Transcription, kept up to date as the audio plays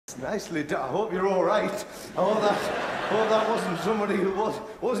Nicely done. I hope you're all right. I hope that wasn't somebody who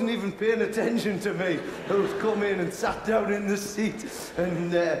wasn't even paying attention to me, who's come in and sat down in the seat,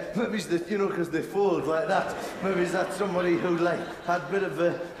 and maybe it's the, you know, because they fold like that. Maybe is that somebody who like had a bit of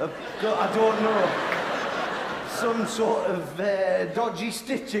a I don't know, some sort of dodgy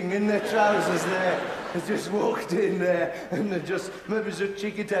stitching in their trousers there. They just walked in there and they just, maybe it's a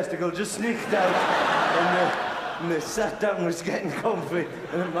cheeky testicle, just sneaked out. And they sat down and was getting comfy,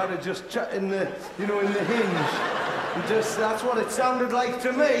 and it might have just chat in the, you know, in the hinge. And just, that's what it sounded like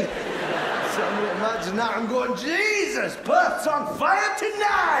to me. So imagine that, I'm going, Jesus, Perth's on fire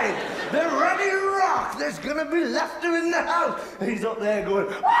tonight! They're ready to rock! There's gonna be laughter in the house! And he's up there going,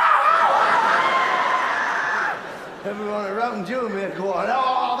 everyone around you may go,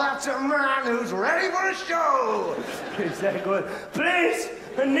 oh, that's a man who's ready for a show! He's there going, please,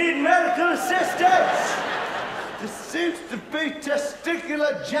 I need medical assistance! There seems to be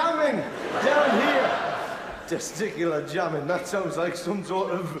testicular jamming down here. Testicular jamming, that sounds like some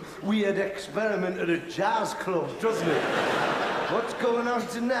sort of weird experiment at a jazz club, doesn't it? What's going on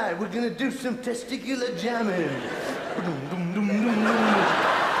tonight? We're gonna do some testicular jamming.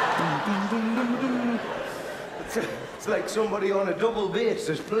 It's like somebody on a double bass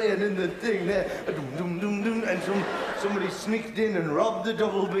is playing in the thing there, and somebody sneaked in and robbed the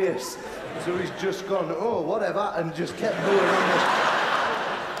double bass. So he's just gone, oh, whatever, and just kept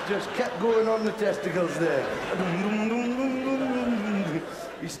going on the testicles there.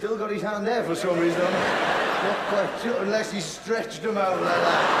 He's still got his hand there for some reason. Not quite sure, unless he's stretched them out like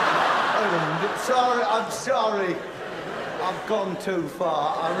that. I'm sorry. I've gone too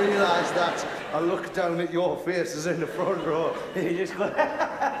far. I realise that. I look down at your faces in the front row. You just go,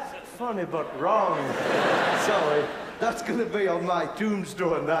 funny but wrong. Sorry. That's going to be on my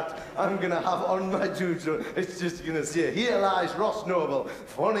tombstone, that. I'm going to have on my tombstone. It's just going to say, here lies Ross Noble,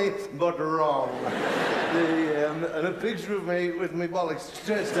 funny but wrong. And a picture of me with my bollocks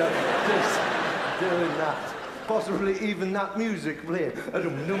stretched out, just doing that. Possibly even that music playing.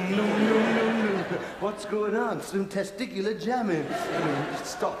 What's going on? Some testicular jamming.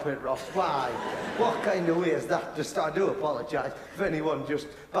 Stop it, Ross. Why? What kind of way is that? Just, I do apologise if anyone just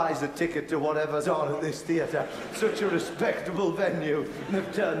buys a ticket to whatever's on at this theatre. Such a respectable venue. And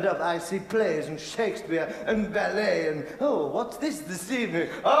they've turned up. I see plays and Shakespeare and ballet and, oh, what's this evening?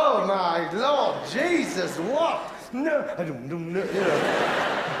 Oh, my Lord Jesus, what? No, you know.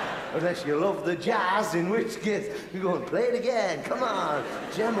 Unless you love the jazz, in which case you go and play it again. Come on,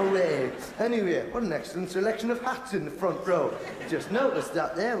 jam away. Anyway, what an excellent selection of hats in the front row. Just noticed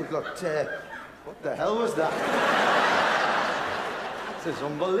that there. We've got, what the hell was that? This is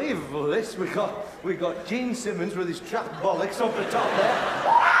unbelievable, this. We got Gene Simmons with his trap bollocks up the top there.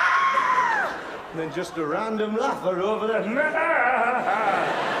 And then just a random laugher over there.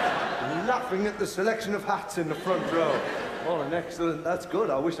 Laughing at the selection of hats in the front row. Oh, an excellent, that's good.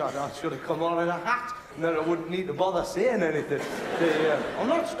 I wish I should have come on in a hat, and then I wouldn't need to bother saying anything. I'm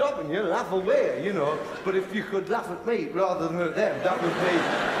not stopping you, laugh away, you know, but if you could laugh at me rather than at them, that would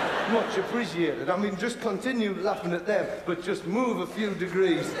be much appreciated. I mean, just continue laughing at them, but just move a few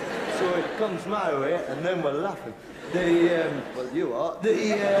degrees so it comes my way, and then we're laughing. Well, you are.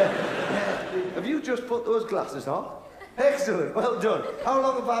 Have you just put those glasses on? Excellent, well done. How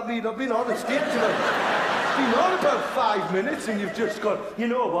long have I been? I've been on the stage tonight. Been on about 5 minutes and you've just gone, you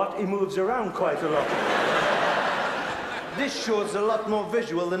know what, he moves around quite a lot. This show's a lot more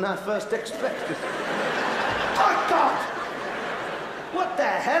visual than I first expected. Oh, God! What the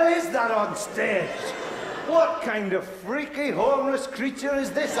hell is that on stage? What kind of freaky homeless creature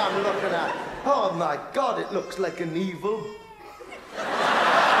is this I'm looking at? Oh, my God, it looks like an evil...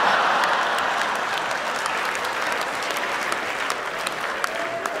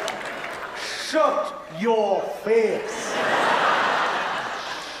 Shut your face.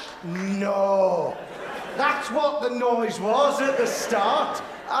 No. That's what the noise was at the start.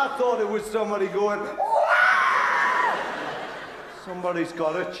 I thought it was somebody going, Wah! Somebody's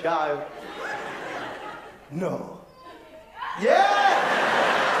got a child. No.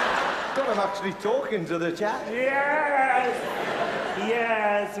 Yeah! God, I'm actually talking to the chat.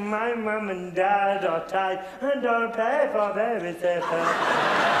 Yes, my mum and dad are tight and don't pay for babysitter.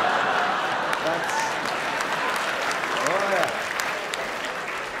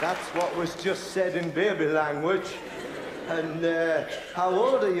 That's what was just said in baby language. And how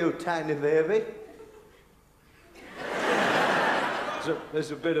old are you, tiny baby? There's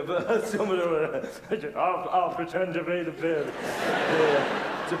a bit of a... I'll pretend to be the baby.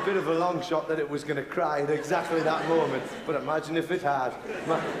 It's a bit of a long shot that it was going to cry at exactly that moment. But imagine if it had.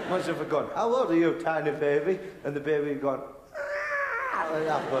 Imagine if it had gone, how old are you, tiny baby? And the baby had gone... like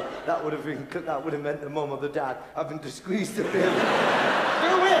that, but that would have meant the mum or the dad having to squeeze the baby.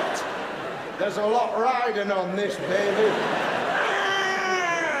 Do it! There's a lot riding on this baby.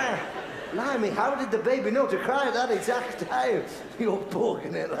 Blimey, how did the baby know to cry at that exact time? You're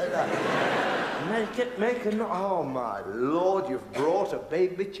poking it like that. Make it, oh my Lord, you've brought a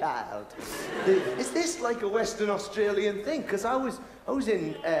baby child. Is this like a Western Australian thing? Because I was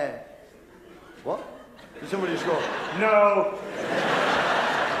in, what? Did somebody just go, no.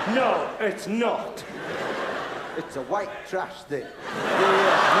 No, it's not. It's a white trash thing. No,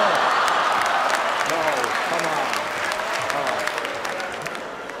 come on.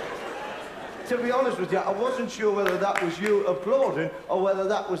 To be honest with you, I wasn't sure whether that was you applauding or whether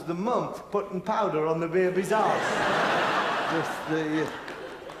that was the mum putting powder on the baby's arse. Just the...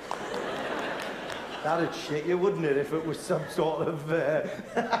 That'd shit you, wouldn't it, if it was some sort of...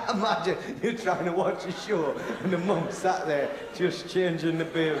 Imagine you're trying to watch a show and the mum sat there just changing the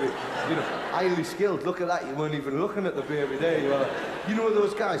baby. You know, highly skilled. Look at that, you weren't even looking at the baby. There you are. You know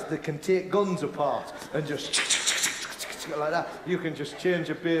those guys that can take guns apart and just... like that, you can just change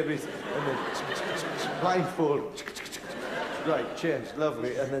your babies and then blindfold. Right, change,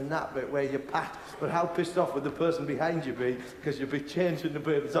 lovely. And then that bit where you pat. But how pissed off would the person behind you be? Because you'd be changing the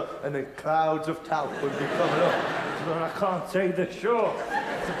babies up and then clouds of talc would be coming up. Well, I can't see the show.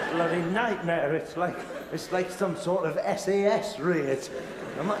 It's a bloody nightmare. It's like some sort of SAS raid.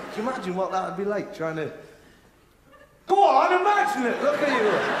 Can you imagine what that would be like trying to... Go on, imagine it! Look at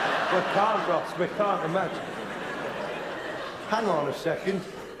you! We can't, Ross, we can't imagine. Hang on a second.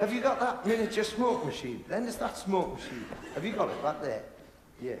 Have you got that miniature smoke machine? Then there's that smoke machine. Have you got it back there?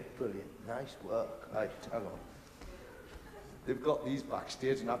 Yeah, brilliant. Nice work. Right, hang on. They've got these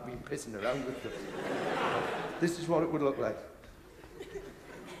backstage and I've been pissing around with them. This is what it would look like.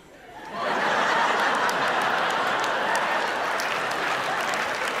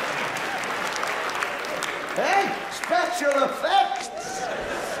 Hey, special effects!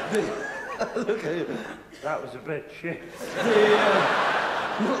 Look at you. That was a bit shit.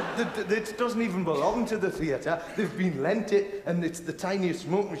 It doesn't even belong to the theatre. They've been lent it, and it's the tiniest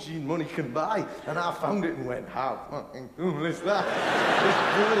smoke machine money can buy. And I found it and went, how fucking cool is that? It's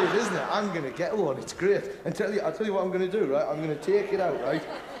brilliant, isn't it? I'm going to get one. It's great. And I'll tell you what I'm going to do, right? I'm going to take it out, right?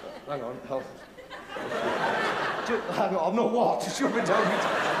 Hang on, hang on, I'm not what? Shove it down.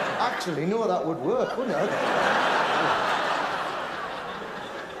 Actually, no, that would work, wouldn't it?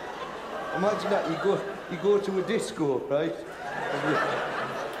 Imagine that, you go to a disco, right?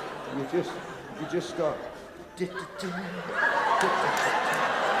 And you just start.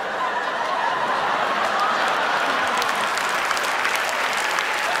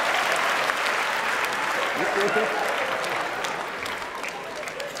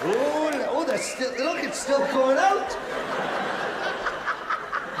 Oh, that's still, look, it's still going out.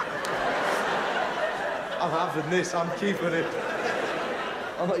 I'm having this, I'm keeping it.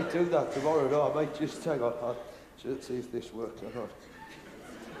 I might do that tomorrow, no, I might just hang on. I'll see if this works or not.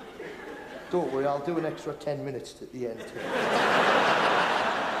 Don't worry, I'll do an extra 10 minutes at the end. So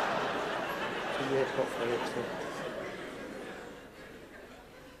wait up for it. So.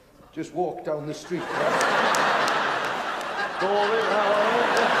 Just walk down the street. Right? Go in now.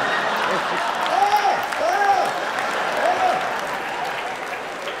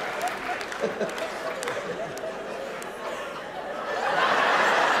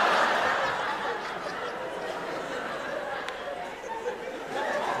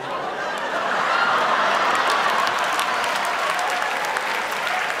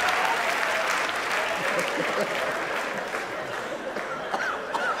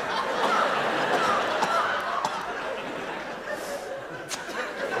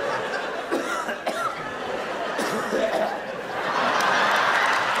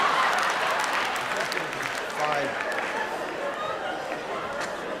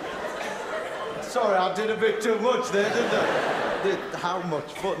 Sorry, I did a bit too much there, didn't I? How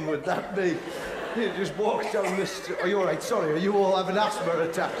much fun would that be? You just walk down the street. Are you all right? Sorry, are you all having asthma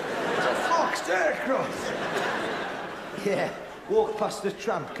attack? Fuck's sake, Cross. Yeah, walk past the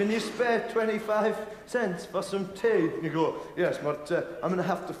tramp. Can you spare 25 cents for some tea? You go, yes, but I'm going to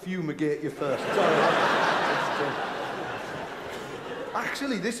have to fumigate you first. Sorry.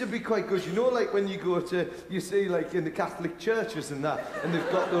 Actually, this would be quite good. You know, like when you go to, you see, like in the Catholic churches and that, and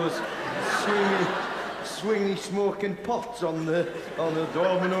they've got those swingy smoking pots on the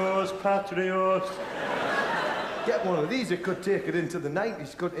Dominos, Patrios. Get one of these, it could take it into the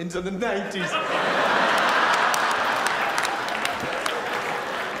 90s. Into the 90s.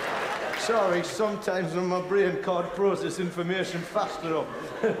 Sorry, sometimes when my brain can't process information fast enough.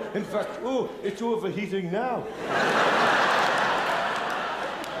 In fact, oh, it's overheating now.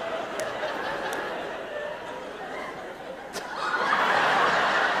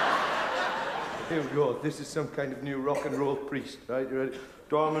 Here we go. This is some kind of new rock and roll priest, right? You ready?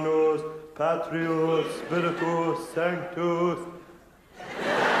 Dominos, Patrios, Spiritus, Sanctus.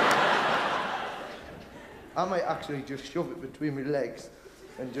 I might actually just shove it between my legs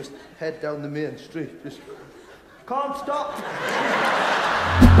and just head down the main street. Just can't stop.